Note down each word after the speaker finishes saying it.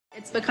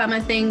It's become a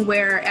thing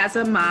where as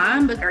a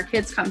mom, but our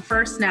kids come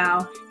first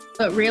now,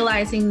 but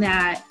realizing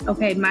that,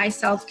 okay, my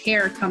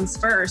self-care comes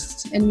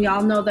first. And we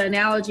all know the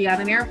analogy on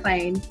an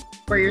airplane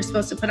where you're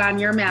supposed to put on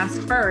your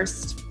mask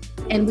first.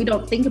 And we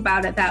don't think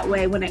about it that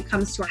way when it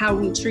comes to how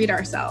we treat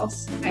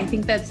ourselves. I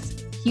think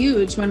that's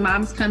huge when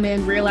moms come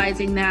in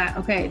realizing that,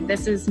 okay,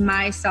 this is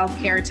my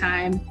self-care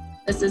time.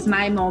 This is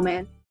my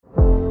moment.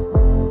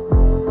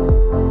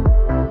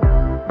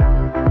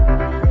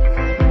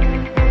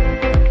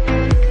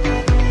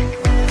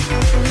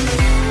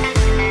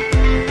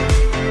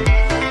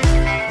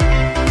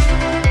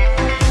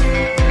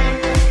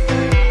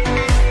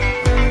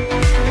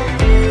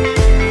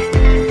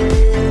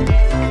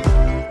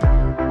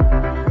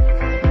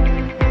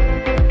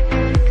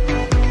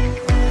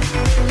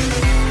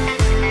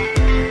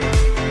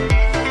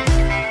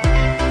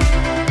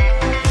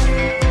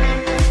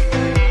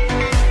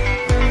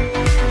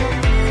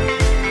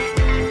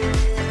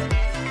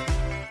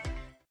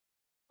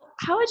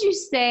 How would you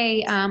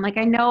say,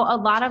 I know a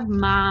lot of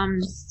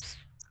moms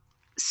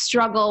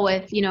struggle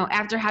with,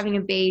 after having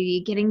a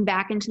baby, getting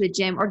back into the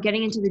gym or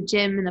getting into the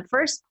gym in the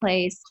first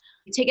place.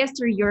 Take us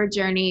through your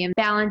journey and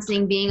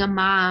balancing being a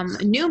mom,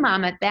 a new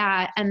mom at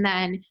that, and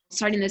then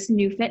starting this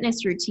new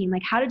fitness routine.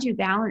 How did you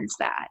balance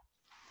that?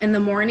 In the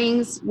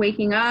mornings,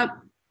 waking up,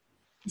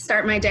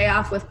 start my day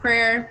off with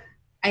prayer.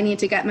 I need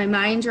to get my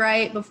mind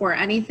right before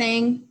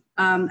anything.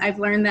 I've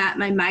learned that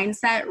my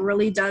mindset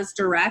really does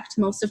direct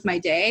most of my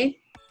day.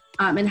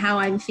 And how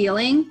I'm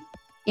feeling.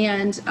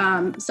 And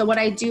so what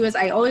I do is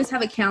I always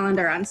have a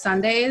calendar on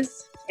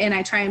Sundays and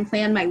I try and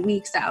plan my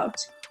weeks out.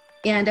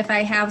 And if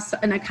I have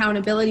an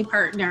accountability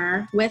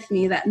partner with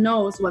me that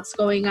knows what's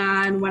going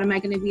on, when am I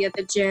going to be at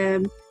the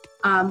gym,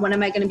 when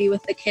am I going to be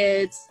with the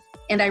kids?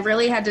 And I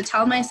really had to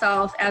tell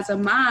myself as a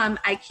mom,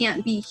 I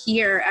can't be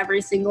here every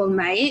single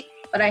night,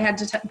 but I had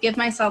to give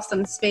myself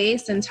some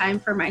space and time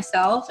for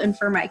myself and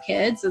for my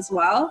kids as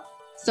well.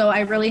 So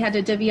I really had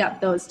to divvy up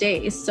those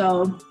days.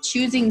 So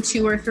choosing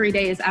 2 or 3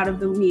 days out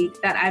of the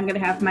week that I'm going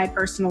to have my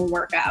personal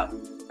workout.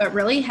 But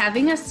really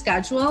having a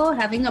schedule,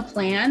 having a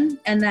plan,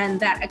 and then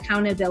that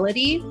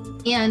accountability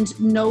and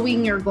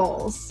knowing your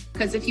goals.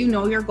 Because if you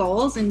know your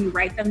goals and you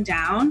write them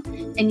down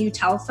and you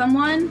tell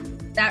someone,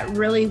 that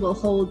really will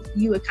hold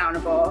you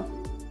accountable.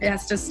 It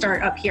has to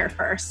start up here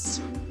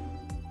first.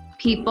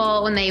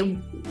 People, when they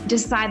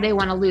decide they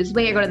want to lose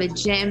weight or go to the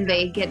gym,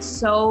 they get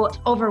so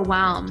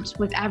overwhelmed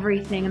with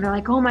everything. And they're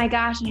like, oh my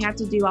gosh, I have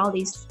to do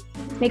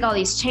make all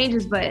these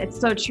changes. But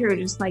it's so true.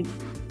 Just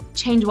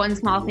change one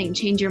small thing,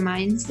 change your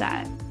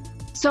mindset.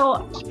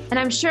 So, and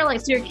I'm sure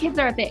so your kids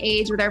are at the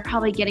age where they're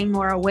probably getting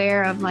more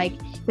aware of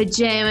the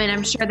gym, and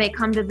I'm sure they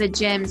come to the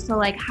gym. So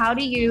how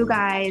do you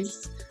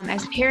guys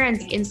as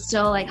parents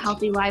instill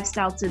healthy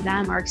lifestyle to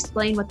them or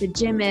explain what the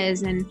gym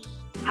is and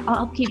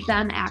help keep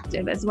them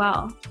active as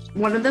well?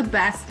 One of the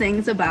best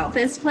things about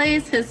this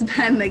place has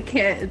been the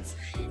kids.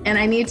 And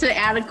I need to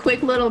add a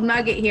quick little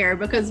nugget here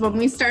because when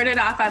we started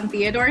off on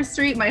Theodore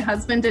Street, my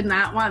husband did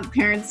not want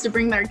parents to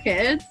bring their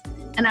kids.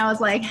 And I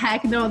was like,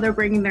 heck no, they're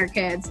bringing their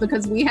kids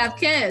because we have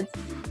kids.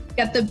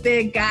 Got the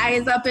big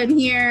guys up in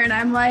here. And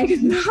I'm like,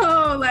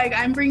 no,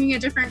 I'm bringing a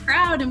different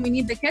crowd and we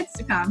need the kids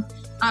to come.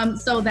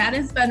 So that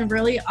has been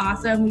really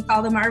awesome. We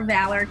call them our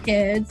Valor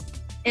kids.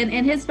 And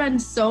it has been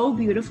so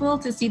beautiful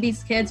to see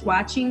these kids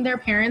watching their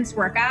parents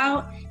work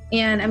out.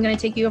 And I'm going to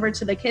take you over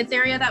to the kids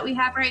area that we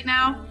have right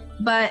now.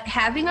 But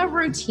having a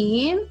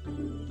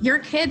routine, your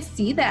kids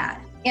see that.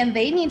 And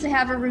they need to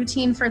have a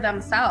routine for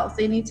themselves.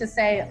 They need to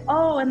say,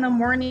 oh, in the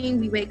morning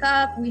we wake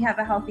up, we have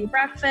a healthy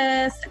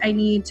breakfast. I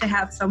need to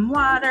have some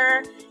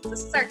water.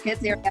 This is our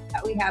kids area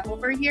that we have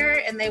over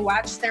here. And they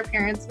watch their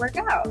parents work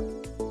out.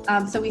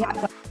 So we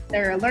have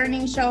their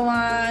learning show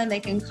on, they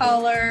can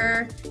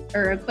color,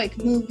 or a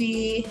quick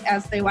movie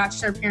as they watch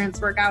their parents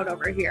work out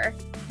over here.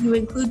 You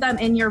include them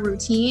in your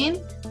routine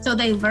so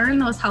they learn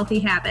those healthy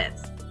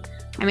habits.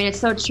 I mean, it's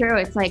so true.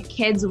 It's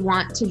kids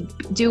want to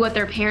do what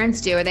their parents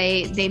do.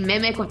 They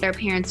mimic what their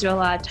parents do a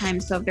lot of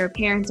times. So if their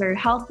parents are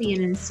healthy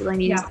and instilling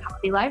these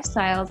healthy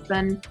lifestyles,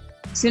 then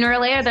sooner or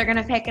later, they're going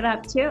to pick it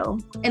up too.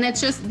 And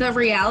it's just the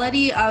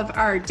reality of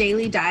our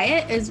daily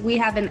diet is we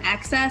have an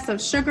excess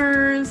of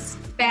sugars,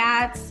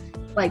 fats,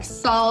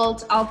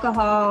 salt,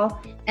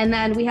 alcohol, and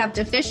then we have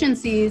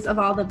deficiencies of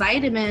all the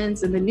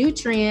vitamins and the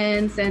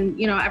nutrients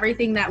and,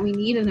 everything that we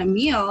need in a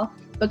meal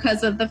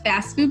because of the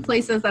fast food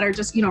places that are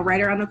just,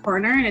 right around the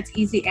corner and it's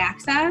easy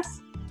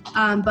access.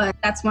 But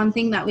that's one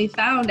thing that we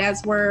found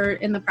as we're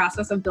in the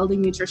process of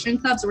building nutrition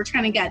clubs. We're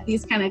trying to get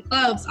these kind of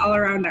clubs all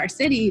around our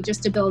city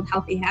just to build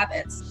healthy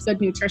habits,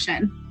 good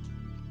nutrition.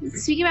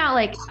 Speaking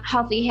about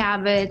healthy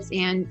habits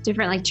and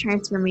different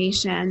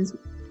transformations,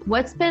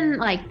 what's been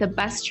the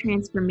best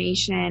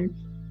transformation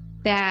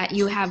that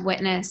you have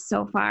witnessed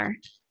so far?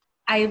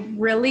 I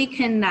really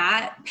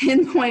cannot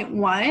pinpoint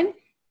one,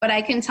 but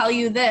I can tell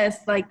you this,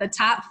 the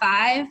top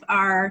 5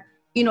 are,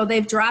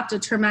 they've dropped a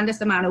tremendous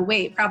amount of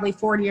weight, probably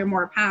 40 or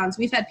more pounds.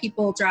 We've had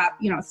people drop,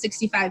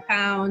 65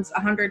 pounds,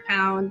 100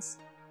 pounds,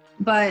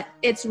 but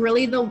it's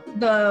really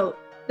the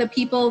the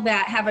people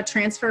that have a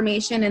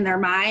transformation in their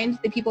mind,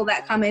 the people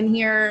that come in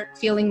here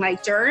feeling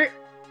like dirt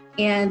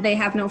and they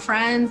have no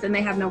friends and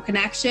they have no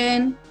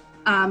connection.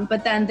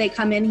 But then they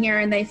come in here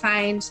and they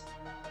find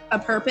a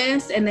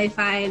purpose and they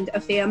find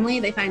a family,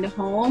 they find a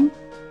home,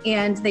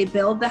 and they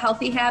build the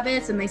healthy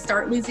habits and they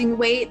start losing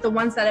weight. The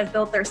ones that have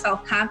built their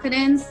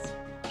self-confidence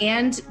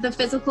and the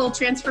physical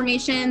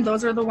transformation,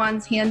 those are the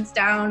ones hands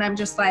down. I'm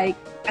just like,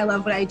 I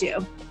love what I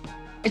do.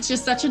 It's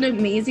just such an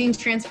amazing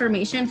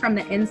transformation from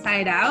the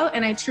inside out.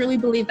 And I truly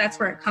believe that's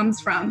where it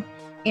comes from.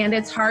 And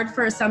it's hard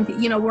for some,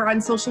 we're on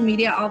social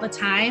media all the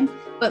time,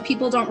 but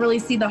people don't really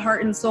see the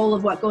heart and soul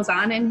of what goes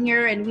on in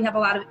here. And we have a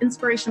lot of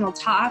inspirational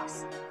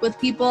talks with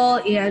people,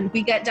 and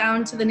we get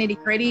down to the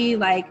nitty-gritty,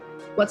 like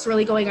what's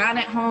really going on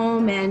at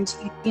home. And,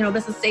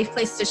 this is a safe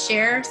place to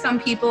share. Some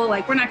people,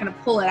 like, we're not going to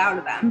pull it out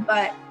of them,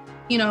 but,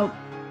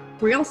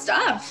 real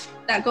stuff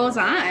that goes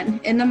on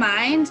in the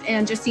mind,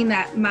 and just seeing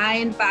that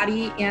mind,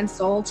 body, and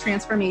soul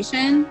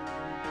transformation.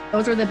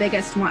 Those are the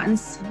biggest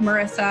ones.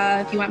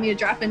 Marissa, if you want me to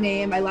drop a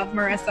name, I love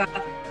Marissa.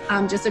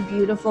 Just a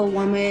beautiful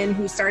woman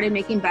who started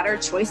making better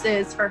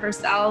choices for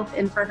herself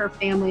and for her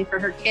family, for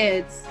her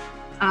kids,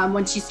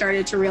 when she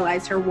started to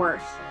realize her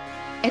worth.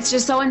 It's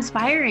just so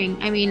inspiring.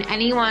 I mean,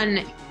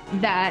 anyone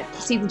that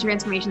sees the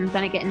transformation is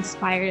going to get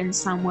inspired in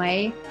some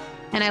way.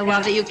 And I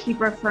love that you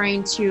keep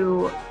referring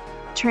to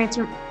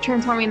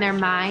transforming their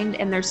mind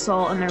and their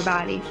soul and their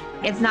body.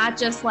 It's not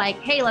just like,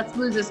 hey, let's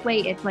lose this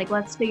weight. It's like,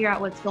 let's figure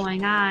out what's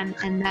going on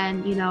and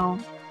then,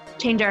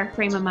 change our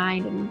frame of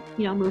mind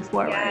and, move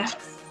forward.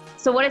 Yes.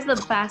 So what is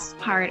the best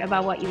part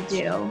about what you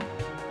do?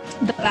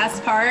 The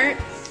best part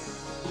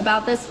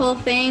about this whole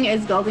thing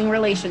is building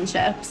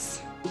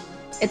relationships.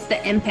 It's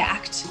the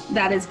impact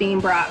that is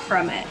being brought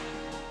from it.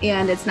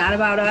 And it's not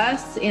about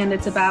us, and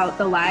it's about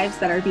the lives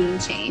that are being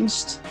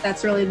changed.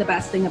 That's really the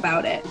best thing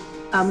about it.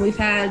 We've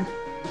had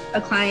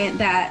a client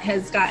that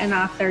has gotten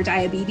off their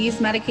diabetes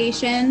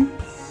medication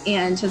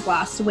and has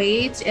lost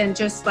weight, and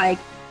just like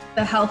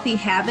the healthy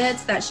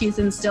habits that she's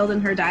instilled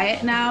in her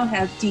diet now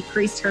have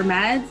decreased her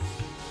meds,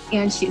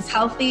 and she's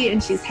healthy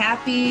and she's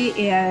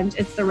happy. And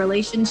it's the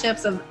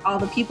relationships of all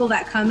the people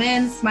that come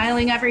in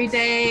smiling every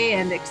day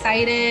and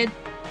excited,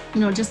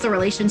 just the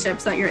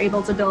relationships that you're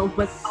able to build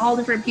with all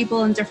different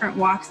people in different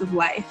walks of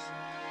life.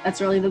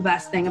 That's really the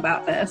best thing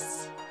about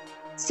this.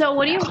 So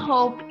what do you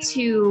hope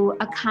to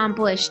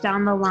accomplish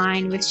down the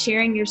line with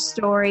sharing your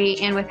story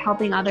and with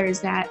helping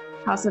others at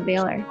House of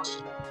Valor?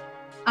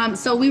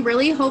 So we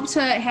really hope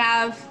to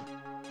have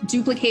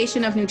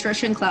duplication of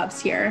nutrition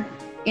clubs here.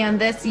 And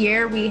this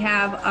year we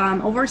have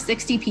over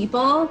 60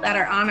 people that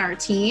are on our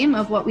team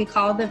of what we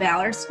call the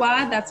Valor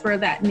Squad. That's where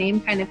that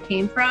name kind of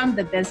came from,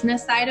 the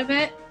business side of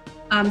it.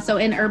 So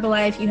in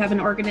Herbalife, you have an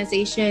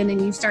organization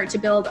and you start to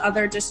build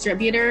other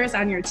distributors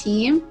on your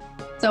team.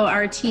 So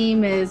our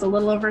team is a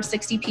little over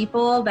 60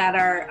 people that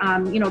are,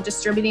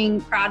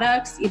 distributing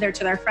products either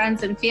to their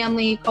friends and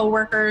family,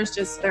 coworkers,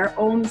 just their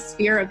own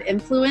sphere of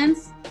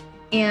influence.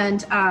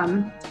 And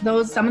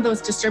some of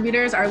those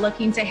distributors are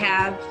looking to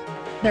have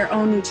their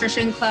own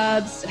nutrition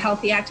clubs,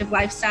 healthy, active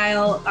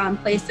lifestyle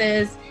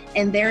places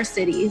in their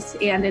cities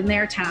and in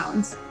their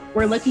towns.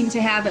 We're looking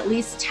to have at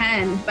least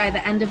 10 by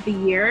the end of the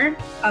year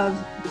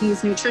of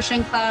these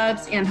nutrition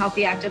clubs and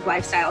healthy, active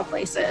lifestyle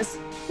places.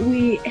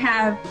 We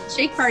have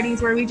shake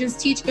parties where we just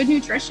teach good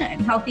nutrition,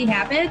 healthy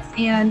habits,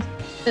 and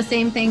the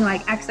same thing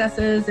like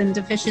excesses and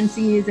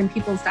deficiencies in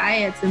people's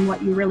diets and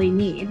what you really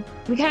need.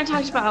 We kind of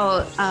talked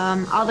about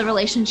all the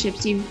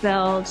relationships you've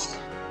built.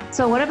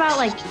 So what about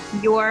like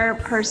your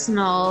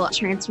personal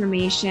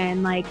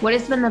transformation? Like what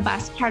has been the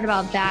best part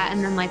about that?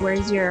 And then like,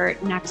 where's your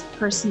next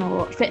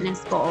personal fitness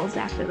goals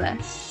after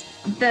this?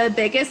 The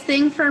biggest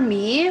thing for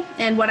me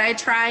and what I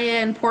try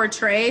and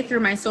portray through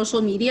my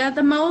social media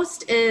the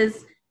most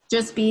is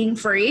just being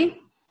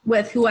free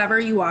with whoever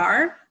you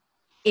are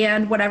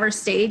and whatever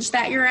stage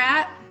that you're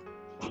at,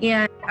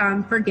 and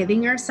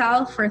forgiving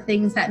yourself for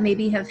things that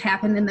maybe have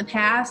happened in the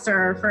past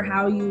or for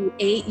how you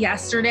ate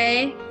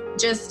yesterday.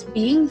 Just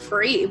being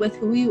free with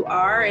who you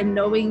are and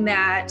knowing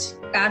that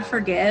God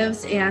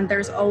forgives and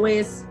there's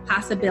always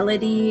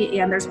possibility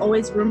and there's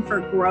always room for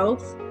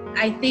growth.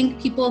 I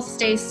think people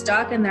stay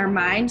stuck in their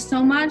mind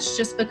so much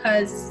just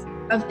because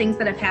of things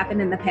that have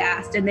happened in the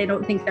past and they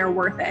don't think they're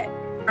worth it.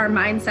 Our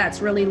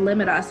mindsets really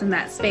limit us in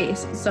that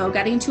space. So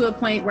getting to a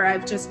point where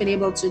I've just been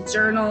able to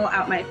journal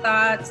out my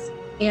thoughts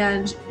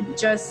and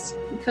just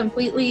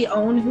completely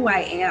own who I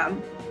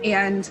am.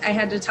 And I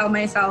had to tell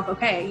myself,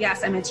 okay,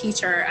 yes, I'm a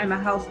teacher, I'm a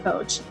health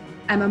coach,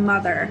 I'm a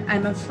mother,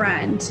 I'm a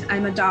friend,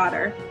 I'm a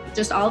daughter,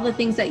 just all the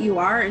things that you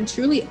are, and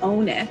truly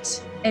own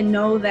it and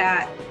know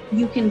that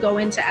you can go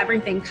into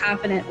everything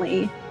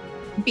confidently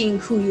being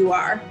who you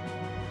are.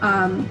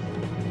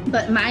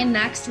 But my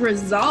next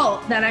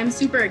result that I'm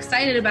super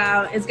excited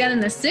about is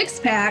getting a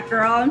six-pack,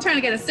 girl. I'm trying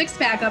to get a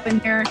six-pack up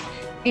in here.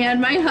 And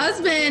my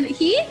husband,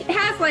 he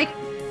has like,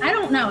 I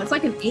don't know, it's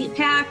like an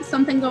 8-pack,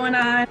 something going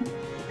on.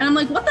 And I'm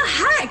like, what the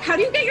heck? How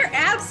do you get your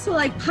abs to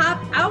like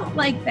pop out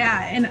like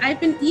that? And I've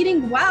been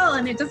eating well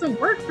and it doesn't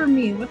work for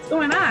me. What's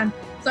going on?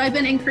 So I've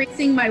been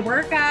increasing my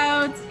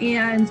workouts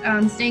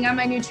and staying on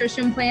my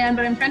nutrition plan,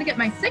 but I'm trying to get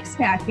my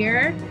 6-pack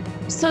here.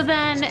 So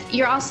then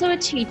you're also a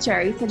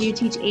teacher. You said you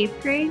teach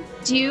 8th grade.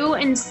 Do you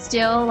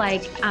instill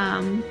like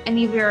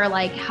any of your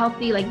like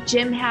healthy like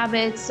gym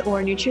habits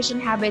or nutrition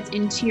habits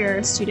into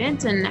your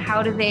students, and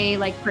how do they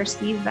like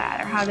perceive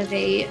that, or how do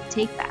they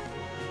take that?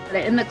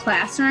 In the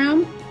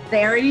classroom,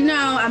 they already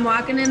know I'm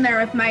walking in there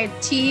with my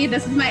tea.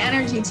 This is my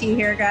energy tea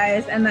here,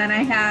 guys. And then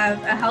I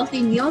have a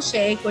healthy meal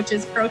shake, which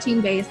is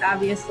protein based,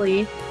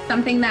 obviously.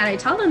 Something that I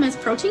tell them is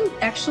protein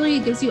actually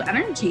gives you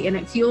energy and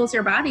it fuels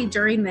your body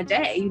during the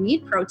day. You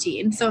need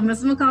protein. So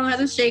Mrs. McCullum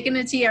has a shake and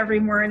a tea every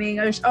morning.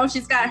 Oh,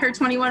 she's got her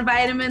 21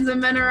 vitamins and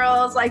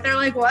minerals. Like, they're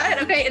like,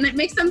 what? Okay. And it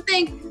makes them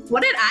think,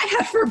 what did I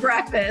have for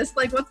breakfast?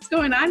 Like, what's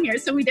going on here?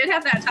 So we did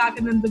have that talk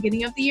in the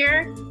beginning of the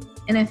year.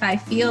 And if I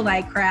feel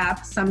like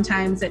crap,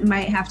 sometimes it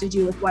might have to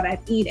do with what I'm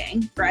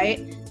eating,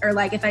 right? Or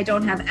like if I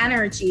don't have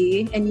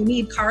energy, and you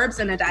need carbs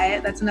in a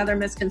diet, that's another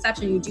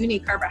misconception. You do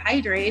need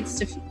carbohydrates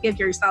to give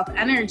yourself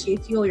energy,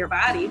 fuel your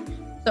body.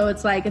 So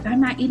it's like, if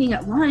I'm not eating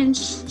at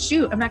lunch,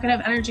 shoot, I'm not gonna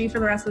have energy for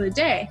the rest of the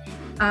day.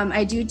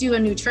 I do a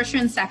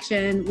nutrition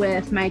section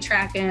with my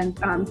track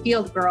and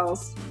field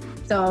girls.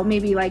 So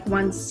maybe like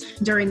once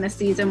during the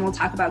season, we'll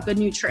talk about good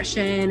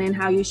nutrition and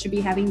how you should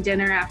be having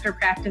dinner after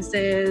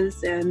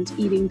practices and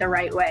eating the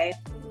right way.